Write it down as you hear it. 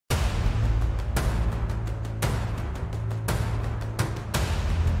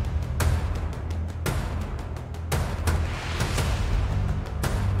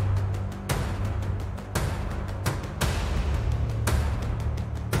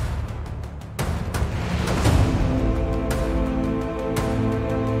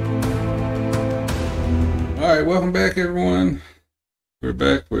right, welcome back, everyone. We're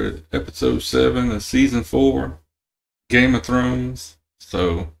back with episode 7 of season 4, Game of Thrones.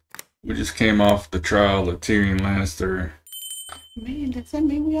 So, we just came off the trial of Tyrion Lannister. Man, does that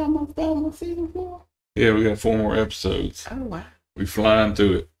mean we almost done with season 4? Yeah, we got 4 more episodes. Oh, wow. We flying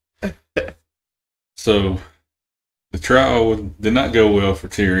through it. So, the trial did not go well for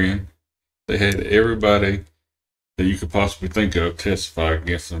Tyrion. They had everybody that you could possibly think of testify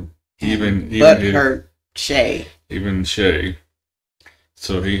against him. Even hurt Shay. Even Shay.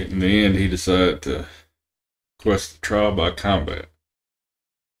 So in the end, he decided to request the trial by combat,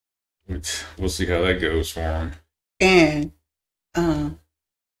 which we'll see how that goes for him. And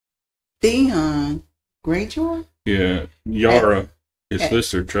Theon Greyjoy? Yeah, Yara, his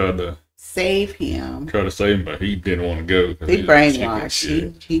sister, tried to save him. Try to save him, but he didn't want to go. He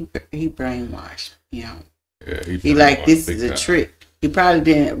brainwashed. He brainwashed. You know. Yeah, he like, this is a trick. He probably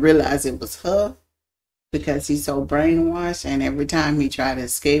didn't realize it was her because he's so brainwashed, and every time he tried to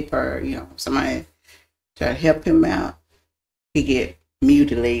escape her, you know, somebody try to help him out, he get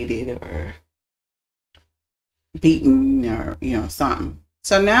mutilated or beaten or, you know, something.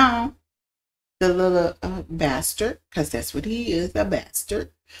 So now the little bastard, because that's what he is, a bastard.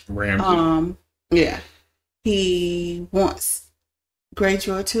 Ramsay. Yeah. He wants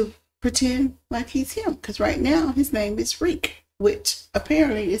Greyjoy to pretend like he's him, because right now his name is Reek, which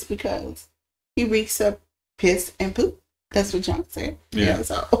apparently is because he reeks of piss and poop. That's what John said. Yeah.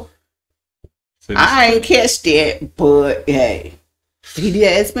 So I ain't catch that, but hey, he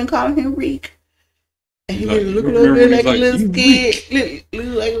has been calling him Reek, and he like, look a little bit like a little scared,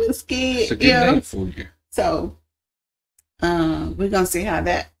 look like a little scared. Yeah. For you. So we're gonna see how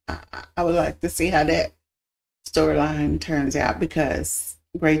that. I would like to see how that storyline turns out, because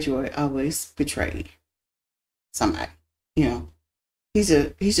Greyjoy always betrayed somebody. You know, he's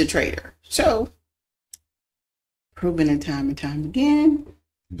a traitor. So, proven it time and time again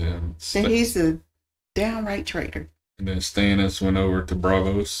that he's a downright traitor. And then Stannis went over to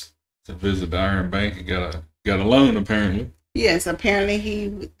Bravos to visit the Iron Bank and got a loan, apparently. Yes, apparently he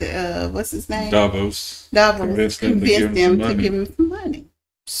what's his name? Davos convinced them to give him some money.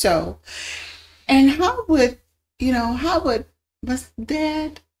 So, and how would what's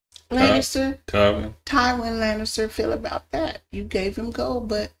Dad Lannister? Tywin Lannister feel about that? You gave him gold,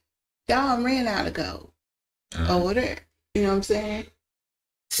 but y'all ran out of gold over there. You know what I'm saying?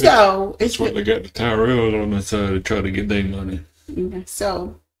 So that's what they got the Tyrells on the side to try to get their money. Yeah,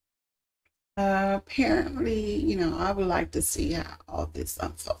 so apparently, you know, I would like to see how all this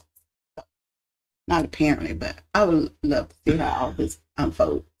unfolds. Not apparently, but I would love to see how all this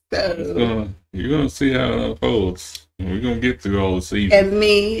unfolds. So, you're gonna see how it unfolds. We're gonna get through all the seasons. And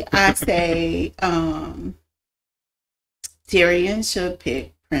me, I say Tyrion should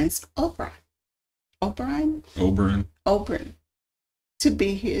pick Prince Oberyn to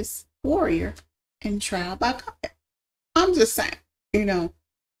be his warrior in trial by combat. I'm just saying, you know,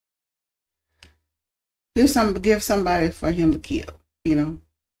 give somebody for him to kill, you know.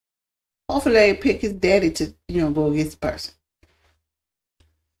 Hopefully they pick his daddy to, you know, go against the person.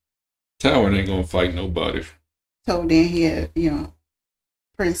 Tywin ain't gonna fight nobody. So then he had, you know,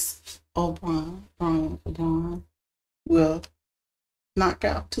 Prince Oberyn will knock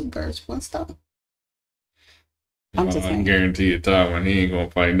out 2 birds, 1 stone. I can guarantee you, Tywin, he ain't gonna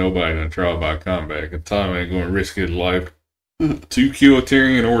fight nobody in a trial by combat. Because Tywin ain't gonna risk his life to kill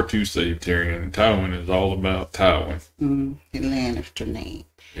Tyrion or to save Tyrion. Tywin is all about Tywin. The Lannister name.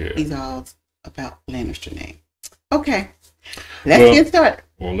 Yeah. He's all about Lannister name. Okay. Let's get started.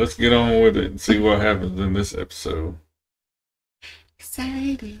 Well, let's get on with it and see what happens in this episode.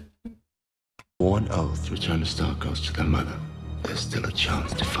 Exciting. One oath, return the Star Ghost to their mother. There's still a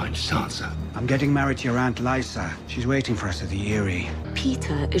chance to find Sansa. I'm getting married to your Aunt Lysa. She's waiting for us at the Eyrie.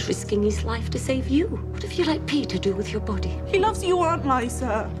 Peter is risking his life to save you. What have you let Peter do with your body? He loves you, Aunt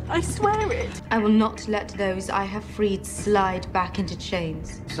Lysa. I swear it. I will not let those I have freed slide back into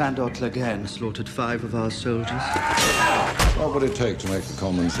chains. Sandor Clegane slaughtered 5 of our soldiers. What would it take to make the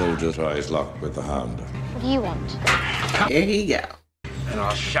common soldier's eyes lock with the Hound? What do you want? Here he go. And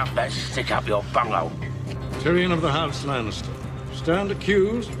I'll shove that stick up your bunghole. Tyrion of the House Lannister. Stand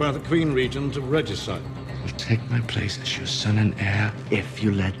accused by the Queen Regent of regicide. You'll take my place as your son and heir if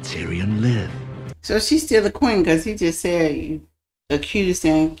you let Tyrion live. So she's still the queen, because he just said you accused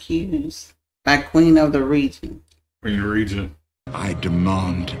by Queen of the Regent. Queen Regent. I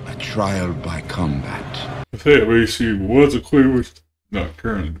demand a trial by combat. I said she was a queen, was not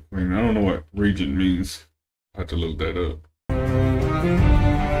currently the queen. I don't know what regent means. I have to look that up.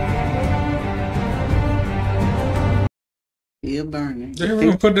 Still burning. They ever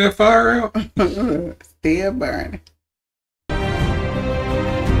gonna put that fire out? Still burning.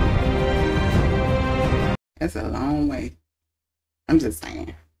 That's a long way. I'm just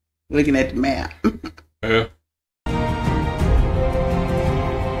saying. Looking at the map. Yeah.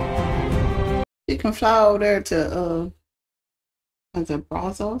 You can fly over there to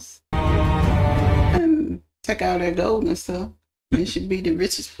Brazos and take out that gold and stuff. You should be the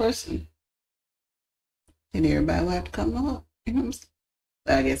richest person. And everybody will have to come up. You know what I'm saying?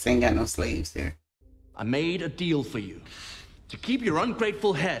 I guess ain't got no slaves there. I made a deal for you. To keep your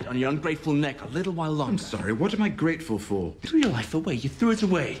ungrateful head on your ungrateful neck a little while longer. I'm sorry, what am I grateful for? You threw your life away. You threw it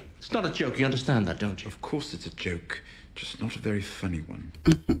away. It's not a joke. You understand that, don't you? Of course it's a joke, just not a very funny one.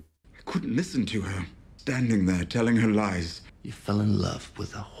 I couldn't listen to her, standing there telling her lies. You fell in love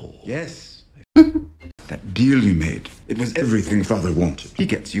with a whore. Yes. That deal you made, it was everything Father wanted. He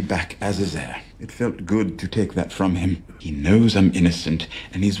gets you back as his heir. It felt good to take that from him. He knows I'm innocent,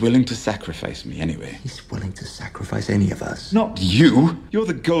 and he's willing to sacrifice me anyway. He's willing to sacrifice any of us. Not you! You're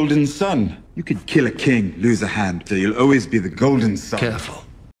the golden son. You could kill a king, lose a hand, so you'll always be the golden son. Careful.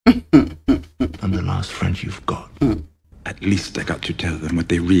 I'm the last friend you've got. At least I got to tell them what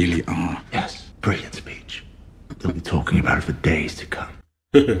they really are. Yes, brilliant speech. They'll be talking about it for days to come.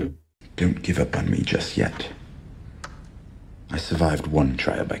 Don't give up on me just yet. I survived one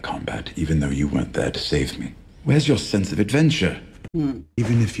trial by combat, even though you weren't there to save me. Where's your sense of adventure?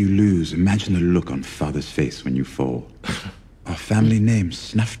 Even if you lose, imagine the look on Father's face when you fall. Our family name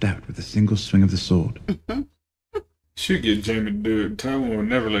snuffed out with a single swing of the sword. Should get Jamie to do it. Tywin would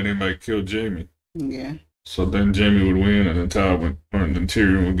never let anybody kill Jamie. Yeah. So then Jamie would win, and then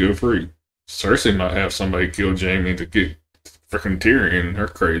Tyrion would go free. Cersei might have somebody kill Jamie to get freaking Tyrion and her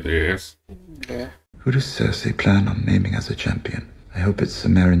crazy ass. Yeah. Who does Cersei plan on naming as a champion? I hope it's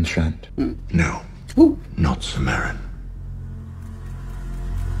Samarin Trant. No. Ooh. Not Samarin.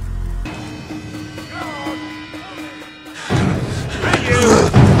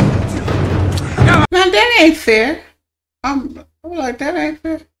 Now that ain't fair. I'm like, that ain't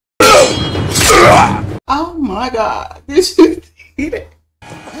fair. Oh my God. Did you see that?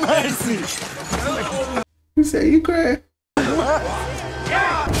 Mercy. He said, you crazy.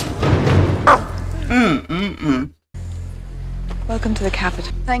 Welcome to the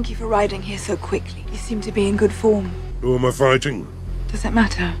capital. Thank you for riding here so quickly. You seem to be in good form. Who am I fighting? Does it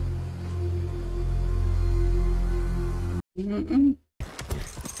matter? You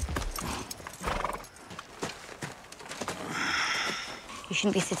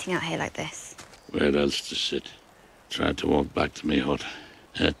shouldn't be sitting out here like this. Where else to sit? Tried to walk back to me hut.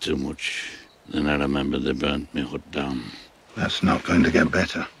 Had too much. Then I remembered they burnt me hut down. That's not going to get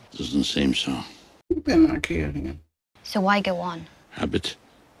better. Doesn't seem so. You better not kill him. So why go on? Habit.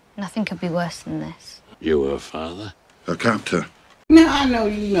 Nothing could be worse than this. You were a father. A captor. Now I know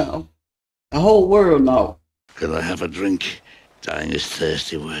you know. The whole world know. Could I have a drink? Dying is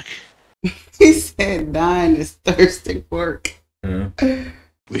thirsty work. He said dying is thirsty work. Yeah.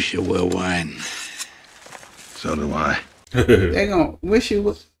 Wish you were wine. So do I. They gonna wish you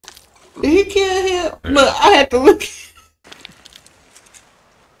was. Did he kill him? Look, I had to look.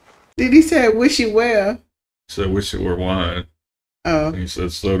 Did he say wish you well? He said, wish it were wine. Oh. And he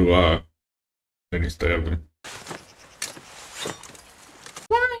said, so do I. Then he stabbed him.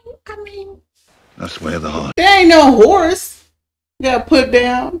 Why? I mean, That's where the heart. there ain't no horse. You gotta put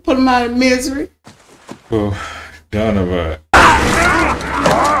down, put him out of misery. Well, dying of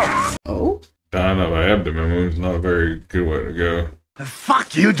Oh. abdomen wound is not a very good way to go. The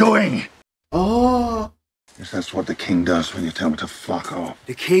fuck you doing? Oh. Yes, that's what the king does when you tell me to fuck off.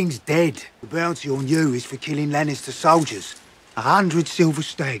 The king's dead. The bounty on you is for killing Lannister soldiers. 100 silver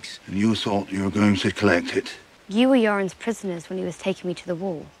stags. And you thought you were going to collect it? You were Yoren's prisoners when he was taking me to the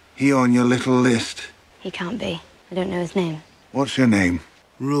wall. He on your little list? He can't be. I don't know his name. What's your name?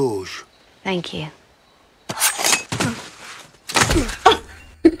 Rouge. Thank you.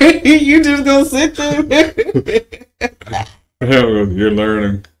 You just gonna sit there? Hell, you're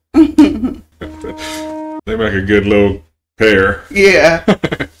learning. They make a good little pair. Yeah.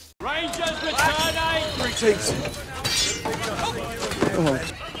 Rangers returning!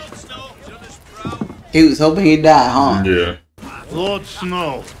 He was hoping he'd die, huh? Yeah. Lord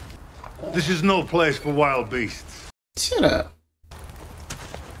Snow, this is no place for wild beasts. Shut up.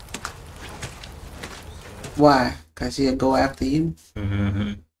 Why? Because he'll go after you?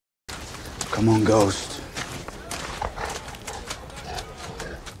 Mm-hmm. Come on, Ghost.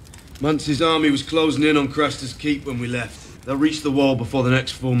 Mance's army was closing in on Craster's Keep when we left. They'll reach the wall before the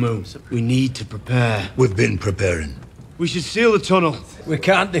next full moon. We need to prepare. We've been preparing. We should seal the tunnel. We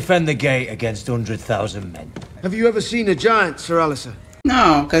can't defend the gate against 100,000 men. Have you ever seen a giant, Sir Alistair?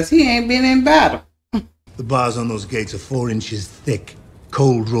 No, because he ain't been in battle. The bars on those gates are 4 inches thick.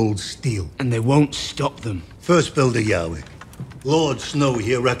 Cold rolled steel. And they won't stop them. First Builder Yahweh. Lord Snow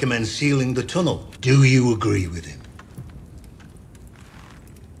here recommends sealing the tunnel. Do you agree with him?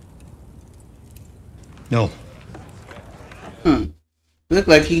 No. Look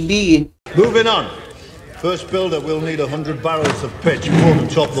like he did. Moving on. First Builder will need 100 barrels of pitch before the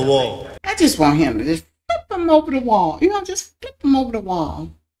top of the wall. I just want him to just flip him over the wall. You know, just flip him over the wall.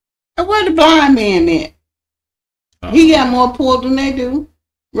 And where the blind man at? He got more pull than they do,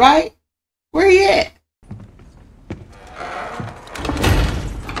 right? Where he at?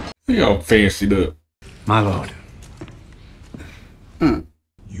 He all fancied up. My lord.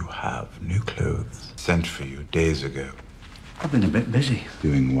 You have new clothes sent for you days ago. I've been a bit busy.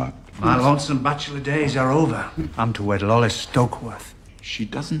 Doing what? My lonesome bachelor days are over. I'm to wed Lolly Stokeworth. She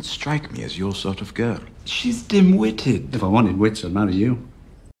doesn't strike me as your sort of girl. She's dim-witted. If I wanted wits, I'd marry you.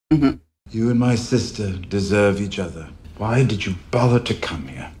 You and my sister deserve each other. Why did you bother to come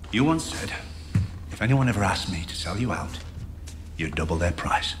here? You once said, if anyone ever asked me to sell you out, you'd double their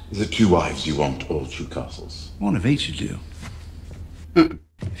price. Is it 2 wives you want, or 2 castles? One of each would do.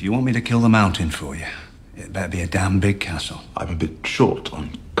 If you want me to kill the mountain for you, it better be a damn big castle. I'm a bit short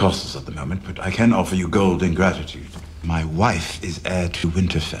on castles at the moment, but I can offer you gold in gratitude. My wife is heir to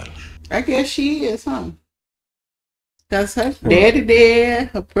Winterfell. I guess she is, huh? That's her daddy dead,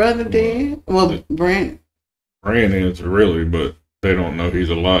 her brother dead. Well, Brent. Bran is really, but they don't know he's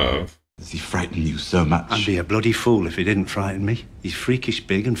alive. Does he frighten you so much? I'd be a bloody fool if he didn't frighten me. He's freakish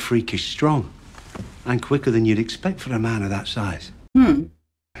big and freakish strong. And quicker than you'd expect for a man of that size.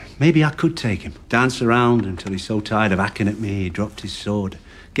 Maybe I could take him, dance around until he's so tired of hacking at me he dropped his sword,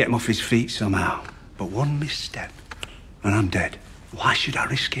 get him off his feet somehow. But one misstep, and I'm dead. Why should I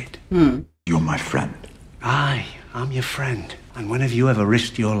risk it? You're my friend. Aye, I'm your friend. And when have you ever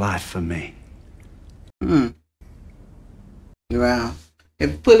risked your life for me? Wow.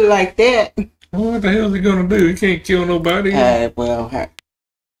 If you put it like that. What the hell is he gonna do? He can't kill nobody. Well,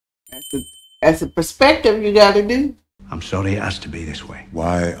 that's a perspective you gotta do. I'm sorry it has to be this way.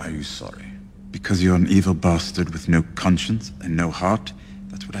 Why are you sorry? Because you're an evil bastard with no conscience and no heart?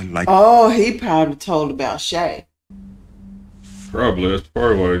 That's what I like. Oh, he probably told about Shay. Probably. That's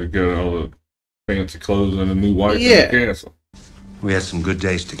part of why he got all the fancy clothes and a new wife in the castle. We had some good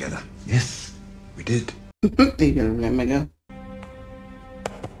days together. Yes, we did. He gonna let me go.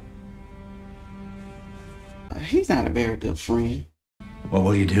 He's not a very good friend. What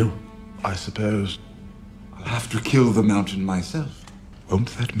will you do? I suppose I'll have to kill the mountain myself. Won't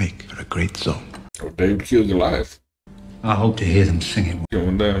that make for a great song? Oh, David killed Goliath. I hope to hear them sing it.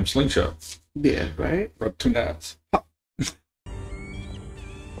 Going down slingshot. Yeah, right? For 2 nights.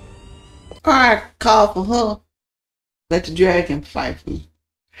 Alright, call for her. Let the dragon fight for me.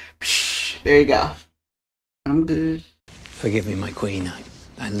 There you go. I'm good. Forgive me, my queen.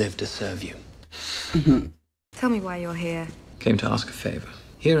 I live to serve you. Tell me why you're here. Came to ask a favor.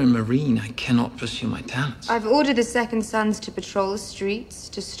 Here in Marine, I cannot pursue my talents. I've ordered the Second Sons to patrol the streets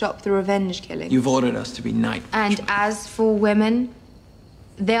to stop the revenge killing. You've ordered us to be knight. And as for women,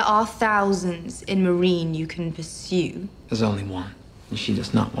 there are thousands in Marine you can pursue. There's only one, and she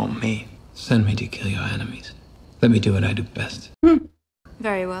does not want me. Send me to kill your enemies. Let me do what I do best.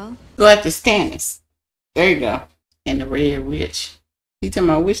 Very well. Go after Stannis. There you go. And the Red Witch. You talking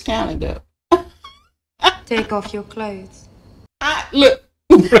about which town to go? Take off your clothes. Look.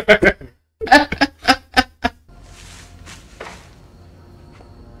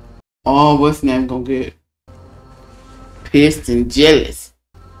 Oh, what's name gonna get pissed and jealous?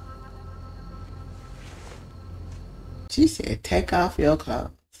 She said, take off your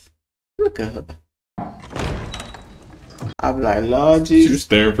clothes. Look at her. I'm like, Lord Jesus. She was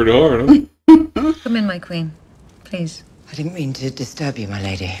staring pretty hard, huh? Come in, my queen. Please. I didn't mean to disturb you, my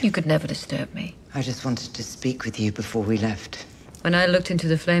lady. You could never disturb me. I just wanted to speak with you before we left. When I looked into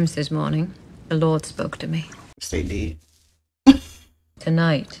the flames this morning, the Lord spoke to me. Yes, they did.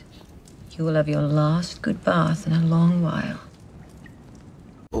 Tonight, you will have your last good bath in a long while.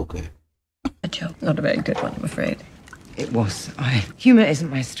 Okay. A joke. Not a very good one, I'm afraid. It was. Humor isn't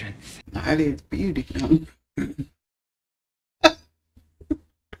my strength. No, it is beauty. I'm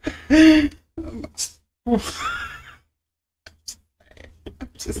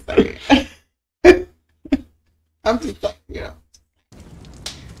just saying. I'm just like, you know.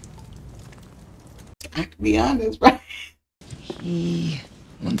 I can be honest, right? He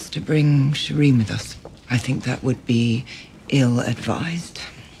wants to bring Shireen with us. I think that would be ill-advised.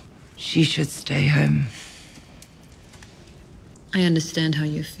 She should stay home. I understand how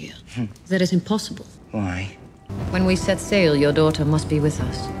you feel. That is impossible. Why? When we set sail, your daughter must be with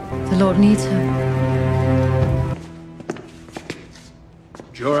us. The Lord needs her.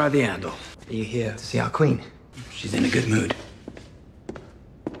 Jorah the Andal. Are you here to see our queen? She's in a good mood.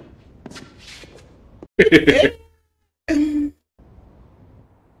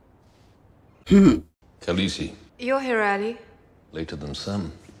 Khaleesi, You're here early. later than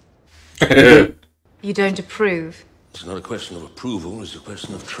some. You don't approve. It's not a question of approval, it's a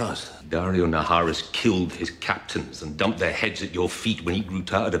question of trust. Dario Naharis killed his captains and dumped their heads at your feet when he grew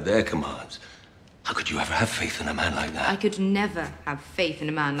tired of their commands. How could you ever have faith in a man like that? I could never have faith in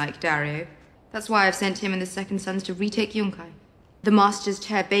a man like Dario. That's why I've sent him and the Second Sons to retake Yunkai. The Masters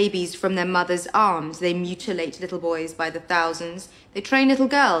tear babies from their mothers' arms. They mutilate little boys by the thousands. They train little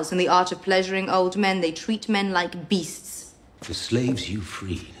girls in the art of pleasuring old men. They treat men like beasts. The slaves you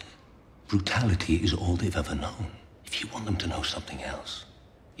freed, brutality is all they've ever known. If you want them to know something else,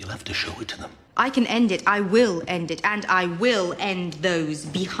 you'll have to show it to them. I can end it. I will end it. And I will end those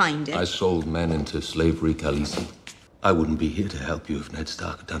behind it. I sold men into slavery, Khaleesi. I wouldn't be here to help you if Ned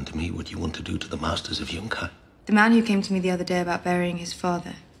Stark had done to me what you want to do to the Masters of Yunkai. The man who came to me the other day about burying his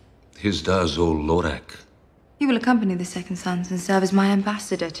father. Hizdahr Zol Lorak. He will accompany the Second Sons and serve as my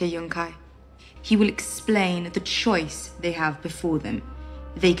ambassador to Yunkai. He will explain the choice they have before them.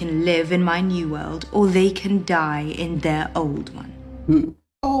 They can live in my new world, or they can die in their old one.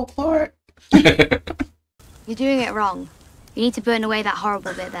 Oh, part. You're doing it wrong. You need to burn away that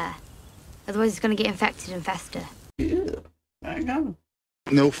horrible bit there. Otherwise it's going to get infected and fester. Ew. I know.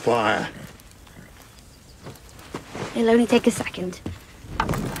 No fire. It'll only take a second.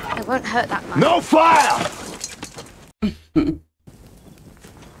 It won't hurt that much. No fire!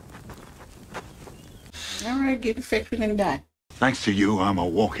 Alright, get infected and die. Thanks to you, I'm a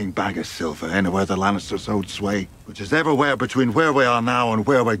walking bag of silver anywhere the Lannisters hold sway, which is everywhere between where we are now and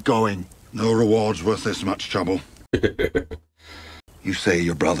where we're going. No reward's worth this much trouble. You say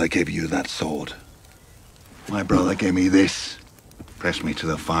your brother gave you that sword. My brother gave me this. Pressed me to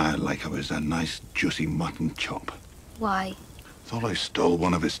the fire like I was a nice, juicy mutton chop. Why? Thought I stole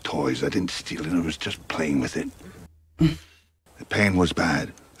one of his toys. I didn't steal it, I was just playing with it. The pain was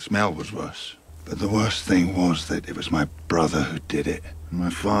bad. The smell was worse. But the worst thing was that it was my brother who did it. And my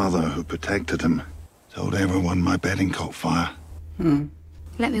father who protected him. Told everyone my bedding caught fire.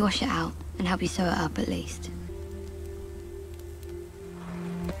 Let me wash it out and help you sew it up at least.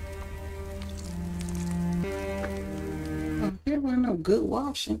 There wasn't no good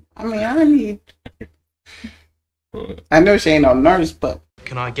washing. I mean, I need... I know she ain't no nurse, but...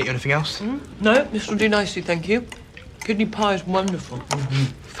 Can I get you anything else? No, this will do nicely, thank you. Kidney pie is wonderful.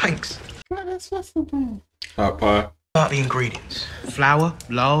 Thanks. Well, that's what's the point. Hot pie. About the ingredients. Flour,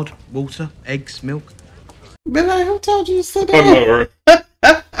 lard, water, eggs, milk. But like, who told you to sit I down? know,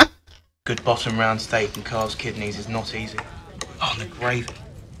 right? Good bottom round steak and calves' kidneys is not easy. Oh, and the gravy.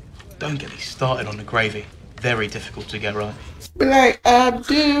 Don't get me started on the gravy. Very difficult to get right. But like, I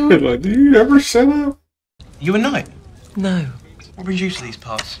do. Like, do you ever shut up? You a knight? No, What brings you to these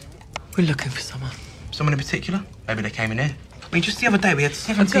parts? we're looking for someone. Someone in particular? Maybe they came in here. I mean, just the other day we had A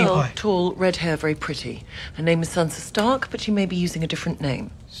 17 girl, pie. tall, red hair, very pretty. Her name is Sansa Stark, but she may be using a different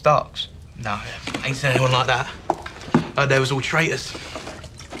name. Starks? No, ain't seen anyone like that. They was all traitors.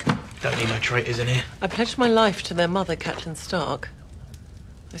 Don't need no traitors in here. I pledged my life to their mother, Catelyn Stark.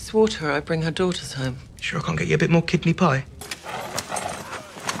 I swore to her I'd bring her daughters home. Sure I can't get you a bit more kidney pie?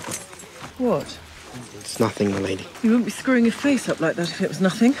 What? It's nothing, my lady. You wouldn't be screwing your face up like that if it was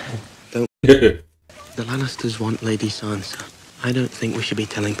nothing. Don't. The Lannisters want Lady Sansa. I don't think we should be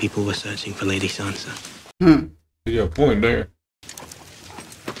telling people we're searching for Lady Sansa. You got a point there.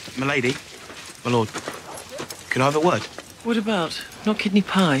 My lady, my lord, can I have a word? What about? Not kidney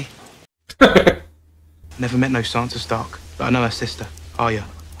pie. Never met no Sansa Stark, but I know her sister, Arya.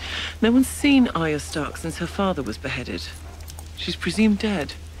 No one's seen Arya Stark since her father was beheaded. She's presumed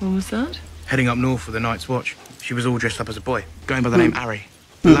dead. When was that? Heading up north for the Night's Watch. She was all dressed up as a boy, going by the name Harry.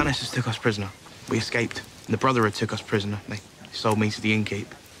 The Lannisters took us prisoner. We escaped, and the Brotherhood took us prisoner. They sold me to the innkeep.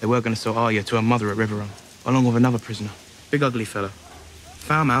 They were going to sell Arya to her mother at Riverrun, along with another prisoner. Big ugly fella.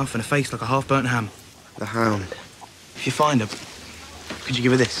 Foul mouth and a face like a half-burnt ham. The Hound. If you find her, could you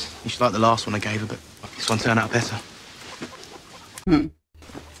give her this? You should like the last one I gave her, but this one turned out better.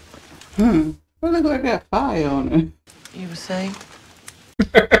 Well, look like that pie on it. You were saying?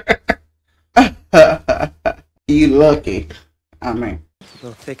 You lucky. I mean.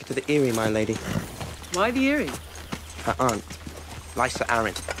 We'll take her to the Eyrie, my lady. Why the Eyrie? Her aunt, Lysa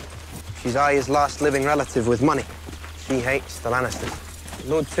Arryn. She's Arya's last living relative with money. She hates the Lannisters.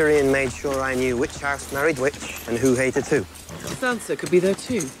 Lord Tyrion made sure I knew which house married which and who hated who. Sansa could be there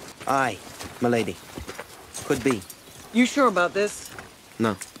too. Aye, my lady. Could be. You sure about this?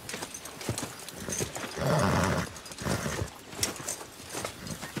 No.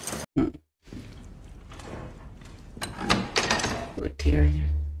 Tyrion.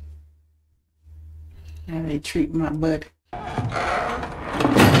 How they treat my buddy. I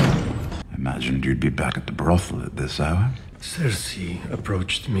imagined you'd be back at the brothel at this hour. Cersei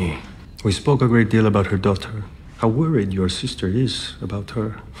approached me. We spoke a great deal about her daughter. How worried your sister is about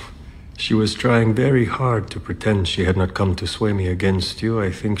her. She was trying very hard to pretend she had not come to sway me against you.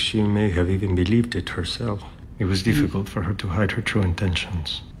 I think she may have even believed it herself. It was difficult for her to hide her true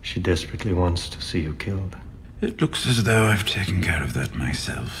intentions. She desperately wants to see you killed. It looks as though I've taken care of that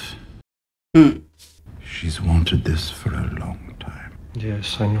myself. She's wanted this for a long time.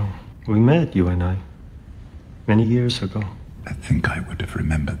 Yes, I know. We met, you and I, many years ago. I think I would have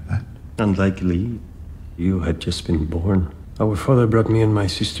remembered that. Unlikely. You had just been born. Our father brought me and my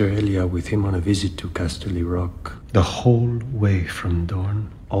sister Elia with him on a visit to Casterly Rock. The whole way from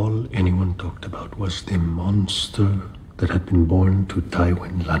Dorne, all anyone talked about was the monster that had been born to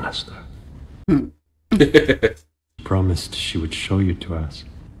Tywin Lannister. Promised she would show you to us.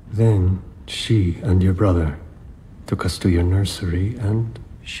 Then she and your brother took us to your nursery and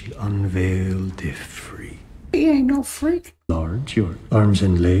she unveiled the freak. He ain't no freak. Large, your arms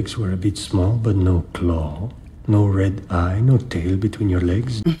and legs were a bit small, but no claw, no red eye, no tail between your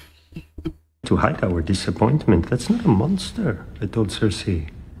legs. To hide our disappointment, that's not a monster, I told Cersei.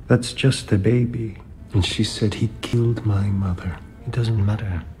 That's just a baby. And she said he killed my mother. It doesn't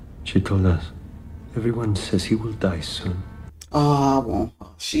matter, she told us. Everyone says he will die soon. Oh, I want her.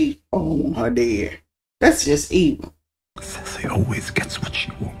 I want her dead. That's just evil. Cersei always gets what she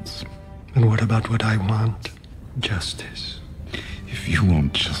wants. And what about what I want? Justice. If you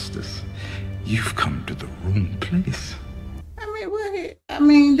want justice, you've come to the wrong place.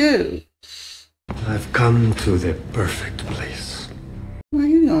 Dude. I've come to the perfect place. What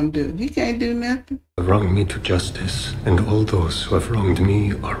you gonna do? He can't do nothing. Wrong me to justice, and all those who have wronged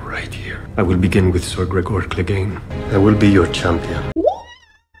me are right here. I will begin with Sir Gregor Clegane. I will be your champion.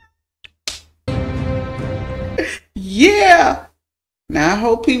 Yeah! Now I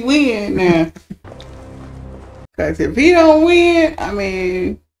hope he win now. Because if he don't win,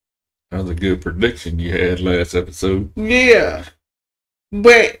 that was a good prediction you had last episode. Yeah.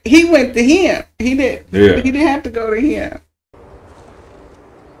 But he went to him. He didn't. Yeah. He didn't have to go to him.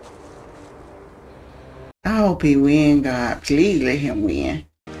 I hope he win, God. Please let him win.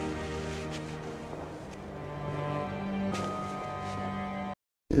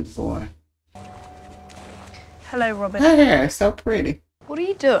 Good boy. Hello, Robert. Her hair is so pretty. What are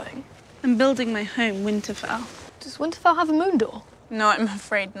you doing? I'm building my home, Winterfell. Does Winterfell have a Moondoor? No, I'm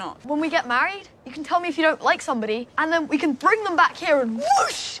afraid not. When we get married, you can tell me if you don't like somebody, and then we can bring them back here and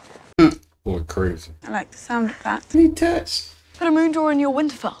whoosh! Boy, crazy. I like the sound of that. He touched. Put a Moondoor in your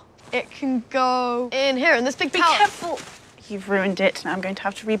Winterfell. It can go in here, in this big palace. Be careful! You've ruined it. Now I'm going to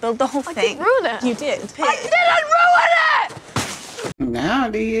have to rebuild the whole thing. I didn't ruin it. You did. I didn't ruin it! Now,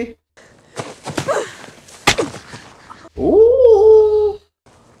 did. Ooh.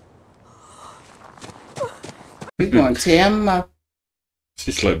 We're going to tear him up.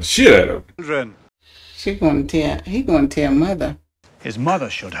 She slapped the shit out of him. Children. He going to tell mother. His mother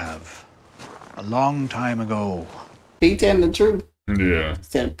should have. A long time ago. He telling the truth. Yeah.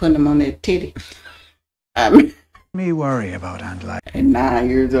 Instead of putting him on that titty. Me worry about Aunt Lysa. At 9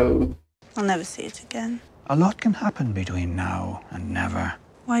 years old. I'll never see it again. A lot can happen between now and never.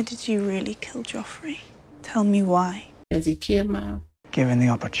 Why did you really kill Joffrey? Tell me why. Does he kill Mom? Given the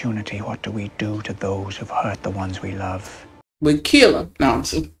opportunity, what do we do to those who've hurt the ones we love? We kill him. No, I'm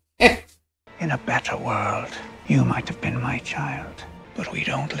saying. In a better world, you might have been my child, but we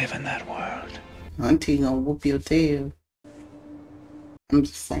don't live in that world. Auntie gonna whoop your tail. I'm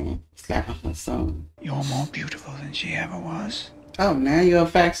just saying. Slap her son. You're more beautiful than she ever was. Oh, now you're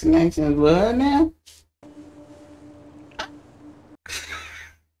vaccinated with her now?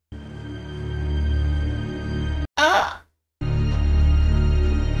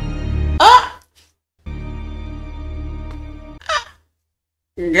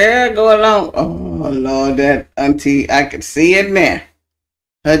 Girl, go along. Oh, Lord, that auntie, I could see it now.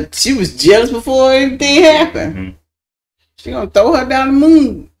 She was jealous before anything happened. Mm-hmm. She gonna throw her down the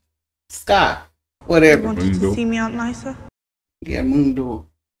moon. Sky. Whatever. You wanted to see me, Aunt Lysa? Yeah, Moondoor.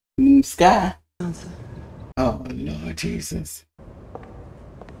 Moon sky. Oh, Lord Jesus.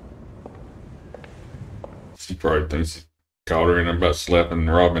 She probably thinks he caught her in about slapping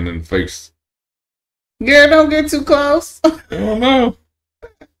Robin in the face. Girl, don't get too close. I don't know.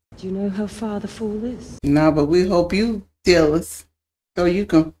 Do you know how far the fall is? No, but we hope you tell us so you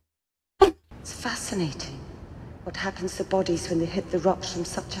can. It's fascinating. What happens to bodies when they hit the rocks from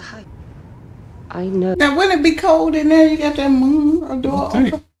such a height? I know. Now, wouldn't it be cold in there? You got that moon or door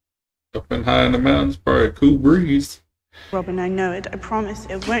open? Up and high in the mountains, probably a cool breeze. Robin, I know it. I promise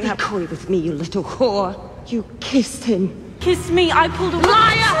it won't happen. Be coy with me, you little whore. You kissed him. Kiss me. I pulled a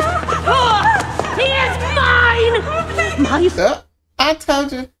liar! He is mine! My I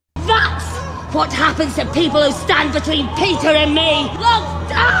told you. That's what happens to people who stand between Peter and me. Look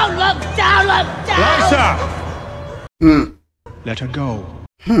down, look down, look down! Lysa! Let her go.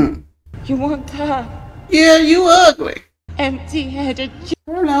 You want her? Yeah, you ugly. Empty-headed.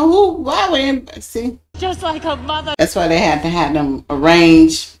 I don't know who. Why would see? Just like her mother. That's why they had to have them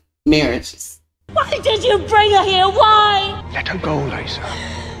arranged marriages. Why did you bring her here? Why? Let her go, Lysa.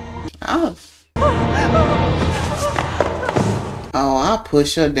 Oh. Oh, I'll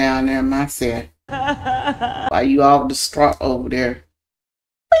push her down there myself. Why you all distraught over there?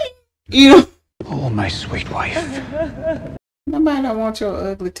 You know. Oh, my sweet wife. Nobody don't want your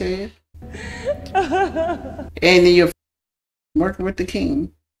ugly tail. And then you're working with the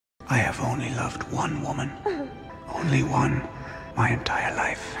king. I have only loved one woman. Only one. My entire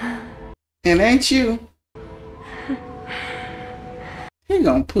life. And ain't you? He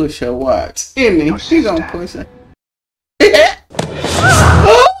gonna push her, watch. Isn't he? He gonna push her.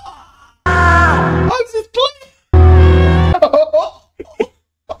 Oh! I'm just playing.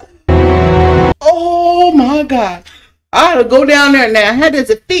 Oh my God. I ought to go down there now. How does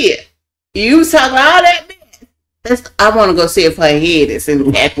it fit? You was talking all that mess. I want to go see if her head is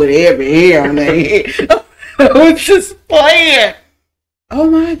intact with every hair on her head. I was just playing. Oh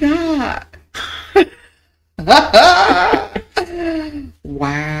my God.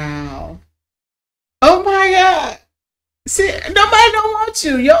 Wow. Oh my God. See, nobody don't want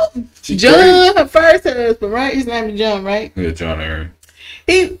you. Yo, John, her first husband, right? His name is John, right? Yeah, John Aaron.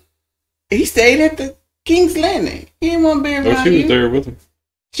 He stayed at the King's Landing. He didn't want to be around you. Oh, she was there with him.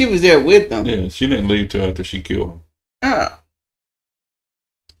 She was there with them. Yeah, she didn't leave till after she killed him. Oh.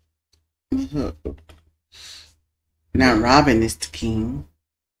 Now Robin is the king.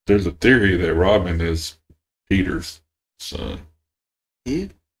 There's a theory that Robin is Peter's son. Yeah.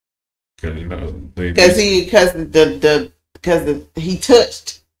 Because you know because he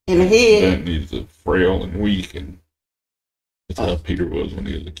touched in the head. That he's a frail and weak, and that's how Peter was when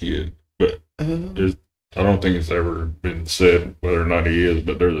he was a kid. But I don't think it's ever been said whether or not he is,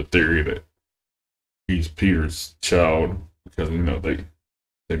 but there's a theory that he's Peter's child because you know they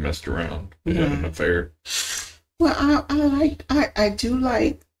messed around. They had an affair. Well, I do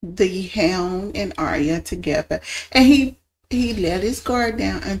like the Hound and Arya together, and he let his guard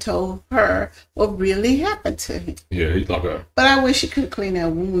down and told her what really happened to him. Yeah, he's like a. But I wish he could clean that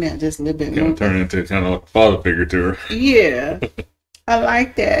wound out just a little bit more. Gonna turn into kind of like a father figure to her. Yeah, I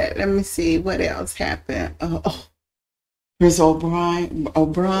like that. Let me see what else happened. There's Oberyn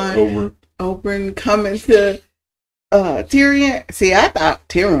coming to Tyrion. See, I thought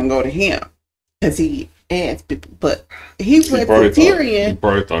Tyrion would go to him because he asked people, but he went to Tyrion. He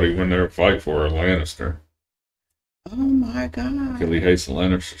probably thought he went there to fight for a Lannister. Oh my God! Because he hates the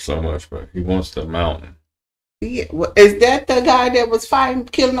Lannister so much, but he wants the mountain. Yeah, well, is that the guy that was fighting,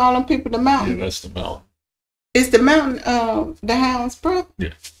 killing all them people? The mountain. Yeah, that's the mountain. Is the mountain the Hound's brother?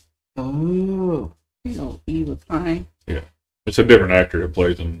 Yeah. Oh, you know, evil fine. Yeah, it's a different actor that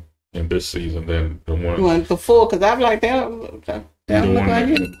plays him in this season than the one before. Because I'm like that. Don't look like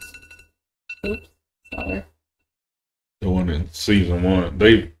him. Oops, sorry. The one in season 1,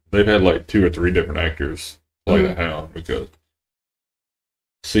 they've had like 2 or 3 different actors play the Hound because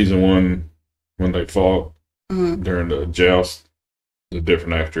season 1 when they fought during the joust, a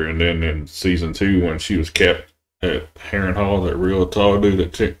different actor, and then in season 2 when she was kept at Harrenhal, that real tall dude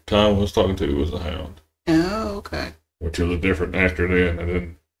that Tom was talking to was the Hound. Oh, okay. Which was a different actor then, and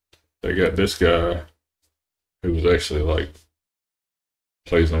then they got this guy who was actually like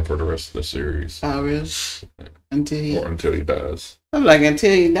plays them for the rest of the series. Oh, really? Until he dies. I'm like,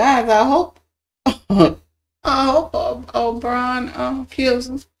 until he dies, I hope. I hope Oberyn kills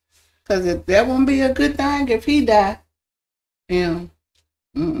him. Because that won't be a good thing if he die. Yeah.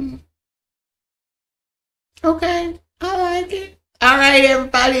 Okay. I like it. All right,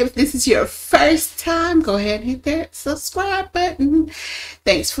 everybody. If this is your first time, go ahead and hit that subscribe button.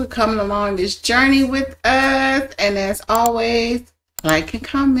 Thanks for coming along this journey with us. And as always, like and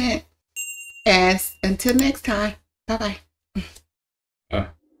comment. And until next time. Bye-bye.